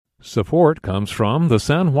Support comes from the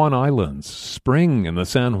San Juan Islands. Spring in the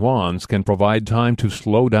San Juans can provide time to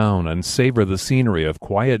slow down and savor the scenery of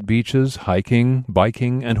quiet beaches, hiking,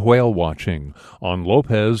 biking, and whale watching on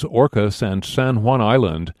Lopez, Orcas, and San Juan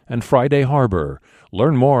Island and Friday Harbor.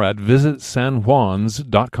 Learn more at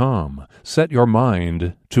visitsanjuans.com. Set your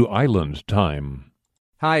mind to island time.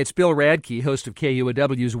 Hi, it's Bill Radke, host of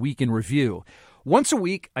KUOW's Week in Review. Once a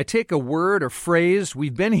week, I take a word or phrase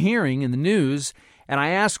we've been hearing in the news, and I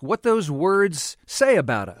ask what those words say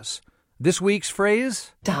about us. This week's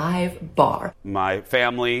phrase? Dive bar. My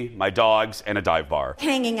family, my dogs, and a dive bar.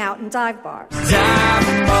 Hanging out in dive bars.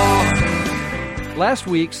 Dive bar. Last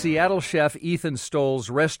week, Seattle chef Ethan Stoll's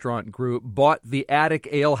restaurant group bought the Attic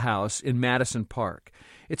Ale House in Madison Park.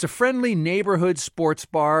 It's a friendly neighborhood sports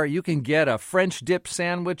bar. You can get a French dip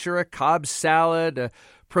sandwich or a Cobb salad, a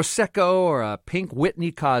Prosecco or a pink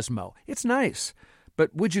Whitney Cosmo. It's nice.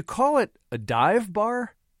 But would you call it a dive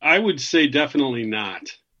bar? I would say definitely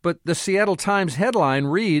not. But the Seattle Times headline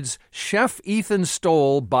reads, Chef Ethan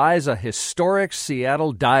Stoll buys a historic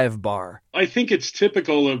Seattle dive bar. I think it's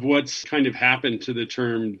typical of what's kind of happened to the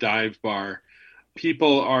term dive bar.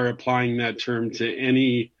 People are applying that term to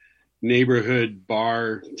any neighborhood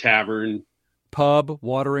bar, tavern. Pub,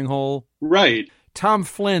 watering hole. Right. Tom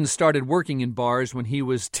Flynn started working in bars when he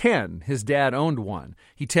was 10. His dad owned one.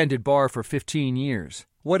 He tended bar for 15 years.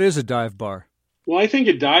 What is a dive bar? Well, I think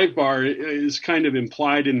a dive bar is kind of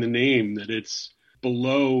implied in the name that it's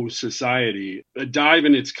below society. A dive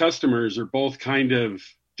and its customers are both kind of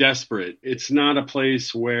desperate. It's not a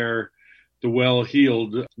place where the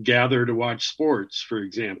well-heeled gather to watch sports, for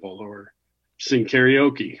example, or sing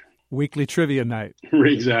karaoke. Weekly trivia night.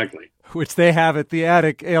 Exactly. Which they have at the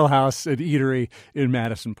Attic Ale House and Eatery in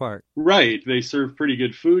Madison Park. Right. They serve pretty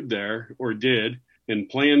good food there, or did, and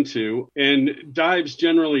plan to. And dives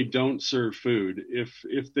generally don't serve food.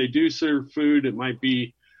 If they do serve food, it might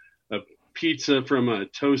be a pizza from a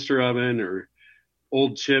toaster oven or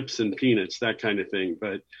old chips and peanuts, that kind of thing.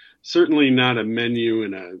 But certainly not a menu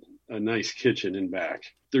and a nice kitchen in back.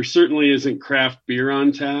 There certainly isn't craft beer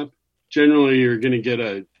on tap. Generally, you're going to get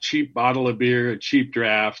a cheap bottle of beer, a cheap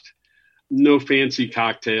draft. No fancy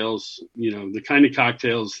cocktails, the kind of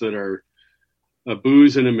cocktails that are a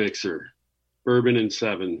booze and a mixer, bourbon and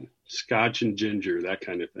 7, scotch and ginger, that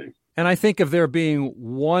kind of thing. And I think of there being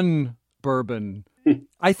one bourbon.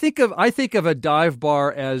 I think of a dive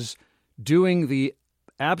bar as doing the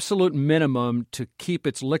absolute minimum to keep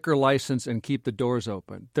its liquor license and keep the doors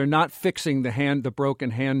open. They're not fixing the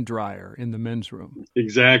broken hand dryer in the men's room.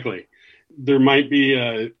 Exactly. There might be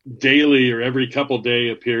a daily or every couple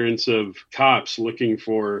day appearance of cops looking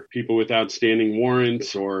for people with outstanding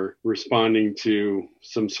warrants or responding to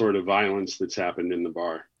some sort of violence that's happened in the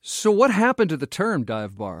bar. So what happened to the term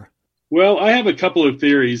dive bar? Well, I have a couple of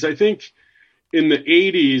theories. I think in the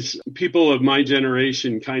 80s, people of my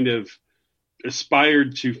generation kind of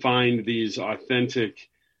aspired to find these authentic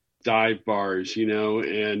dive bars,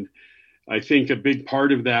 and I think a big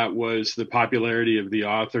part of that was the popularity of the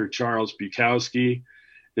author Charles Bukowski,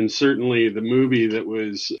 and certainly the movie that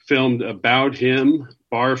was filmed about him,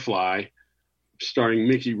 Barfly, starring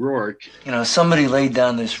Mickey Rourke. Somebody laid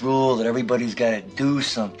down this rule that everybody's got to do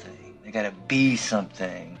something. They got to be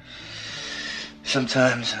something.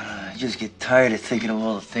 Sometimes I just get tired of thinking of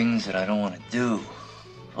all the things that I don't want to do,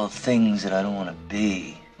 all the things that I don't want to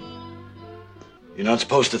be. You're not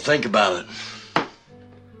supposed to think about it.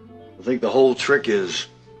 I think the whole trick is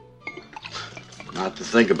not to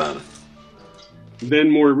think about it. Then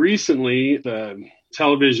more recently, the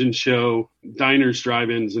television show Diners,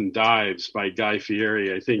 Drive-Ins, and Dives by Guy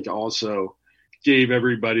Fieri, I think also gave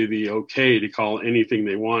everybody the okay to call anything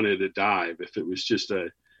they wanted a dive if it was just a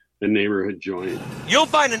neighborhood joint. You'll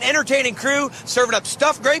find an entertaining crew serving up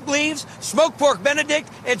stuffed grape leaves, smoked pork Benedict,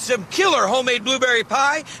 and some killer homemade blueberry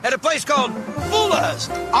pie at a place called Fula's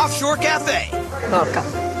Offshore Cafe.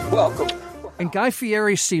 Welcome. And Guy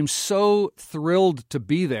Fieri seems so thrilled to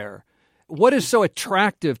be there. What is so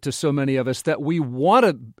attractive to so many of us that we want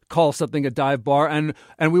to call something a dive bar and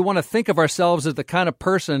we want to think of ourselves as the kind of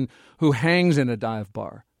person who hangs in a dive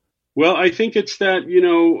bar? Well, I think it's that,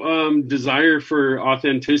 desire for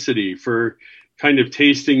authenticity, for kind of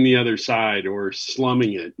tasting the other side or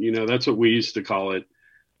slumming it. That's what we used to call it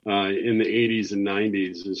in the 80s and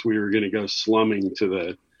 90s, is we were going to go slumming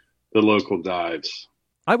to the local dives.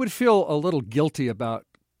 I would feel a little guilty about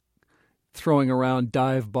throwing around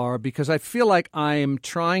dive bar because I feel like I'm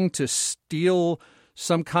trying to steal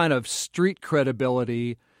some kind of street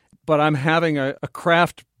credibility, but I'm having a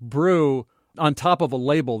craft brew on top of a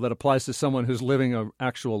label that applies to someone who's living an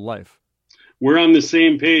actual life. We're on the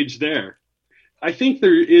same page there. I think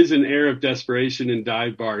there is an air of desperation in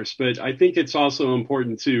dive bars, but I think it's also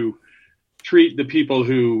important to treat the people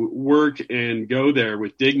who work and go there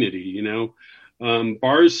with dignity.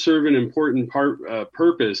 Bars serve an important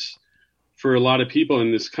purpose for a lot of people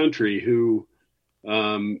in this country who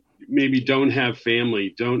maybe don't have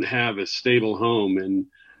family, don't have a stable home,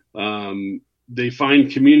 and they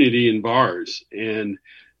find community in bars. And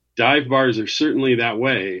dive bars are certainly that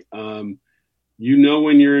way.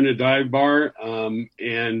 When you're in a dive bar,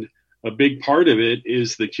 and a big part of it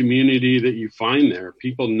is the community that you find there.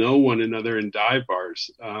 People know one another in dive bars.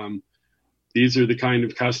 These are the kind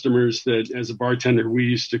of customers that, as a bartender, we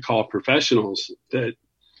used to call professionals that,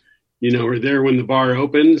 are there when the bar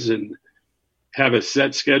opens and have a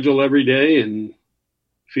set schedule every day and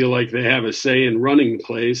feel like they have a say in running the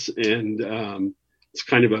place. And it's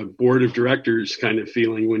kind of a board of directors kind of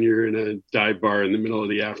feeling when you're in a dive bar in the middle of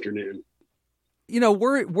the afternoon.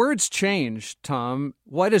 Words change, Tom.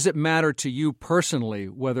 Why does it matter to you personally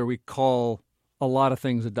whether we call a lot of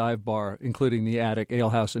things a dive bar, including the Attic Ale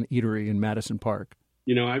House and Eatery in Madison Park?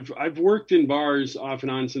 I've worked in bars off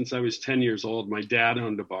and on since I was 10 years old. My dad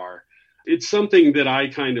owned a bar. It's something that I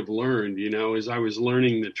kind of learned, as I was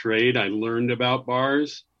learning the trade, I learned about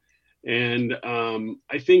bars. And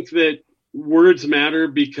I think that words matter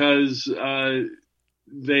because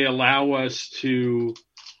they allow us to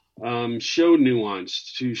show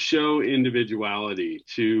nuance, to show individuality,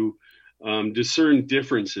 to discern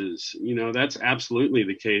differences. That's absolutely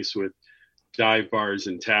the case with dive bars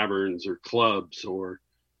and taverns or clubs or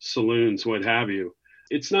saloons, what have you.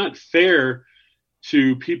 It's not fair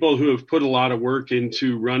to people who have put a lot of work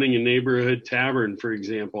into running a neighborhood tavern, for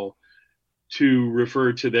example, to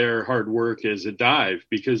refer to their hard work as a dive,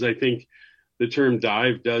 because I think the term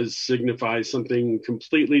dive does signify something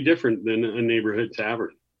completely different than a neighborhood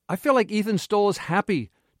tavern. I feel like Ethan Stowell is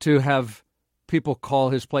happy to have people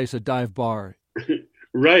call his place a dive bar.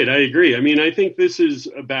 Right, I agree. I think this is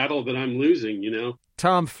a battle that I'm losing,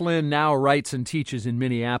 Tom Flynn now writes and teaches in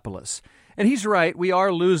Minneapolis. And he's right, we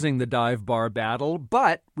are losing the dive bar battle,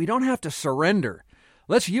 but we don't have to surrender.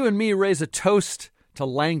 Let's you and me raise a toast to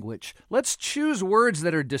language. Let's choose words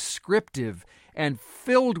that are descriptive and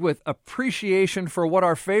filled with appreciation for what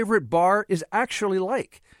our favorite bar is actually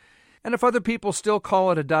like. And if other people still call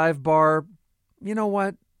it a dive bar, you know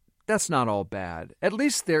what? That's not all bad. At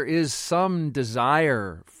least there is some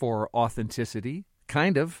desire for authenticity,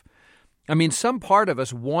 kind of. Some part of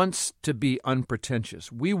us wants to be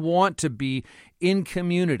unpretentious. We want to be in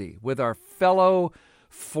community with our fellow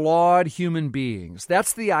flawed human beings.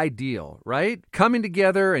 That's the ideal, right? Coming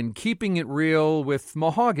together and keeping it real with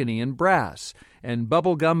mahogany and brass and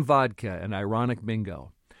bubblegum vodka and ironic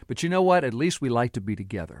bingo. But you know what? At least we like to be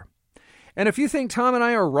together. And if you think Tom and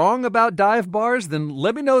I are wrong about dive bars, then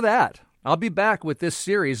let me know that. I'll be back with this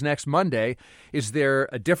series next Monday. Is there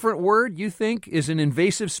a different word you think is an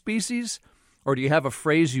invasive species? Or do you have a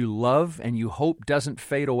phrase you love and you hope doesn't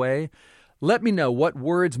fade away? Let me know what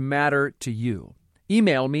words matter to you.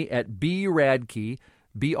 Email me at bradke,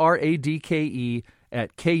 BRADKE,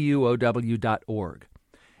 @KUOW.org.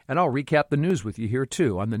 And I'll recap the news with you here,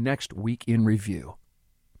 too, on the next Week in Review.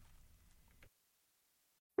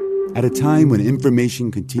 At a time when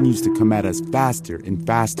information continues to come at us faster and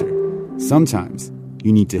faster, sometimes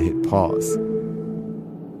you need to hit pause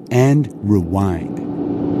and rewind.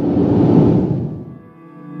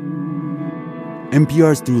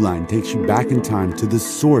 NPR's Throughline takes you back in time to the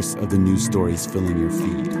source of the news stories filling your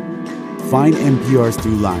feed. Find NPR's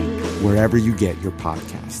Throughline wherever you get your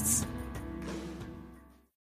podcasts.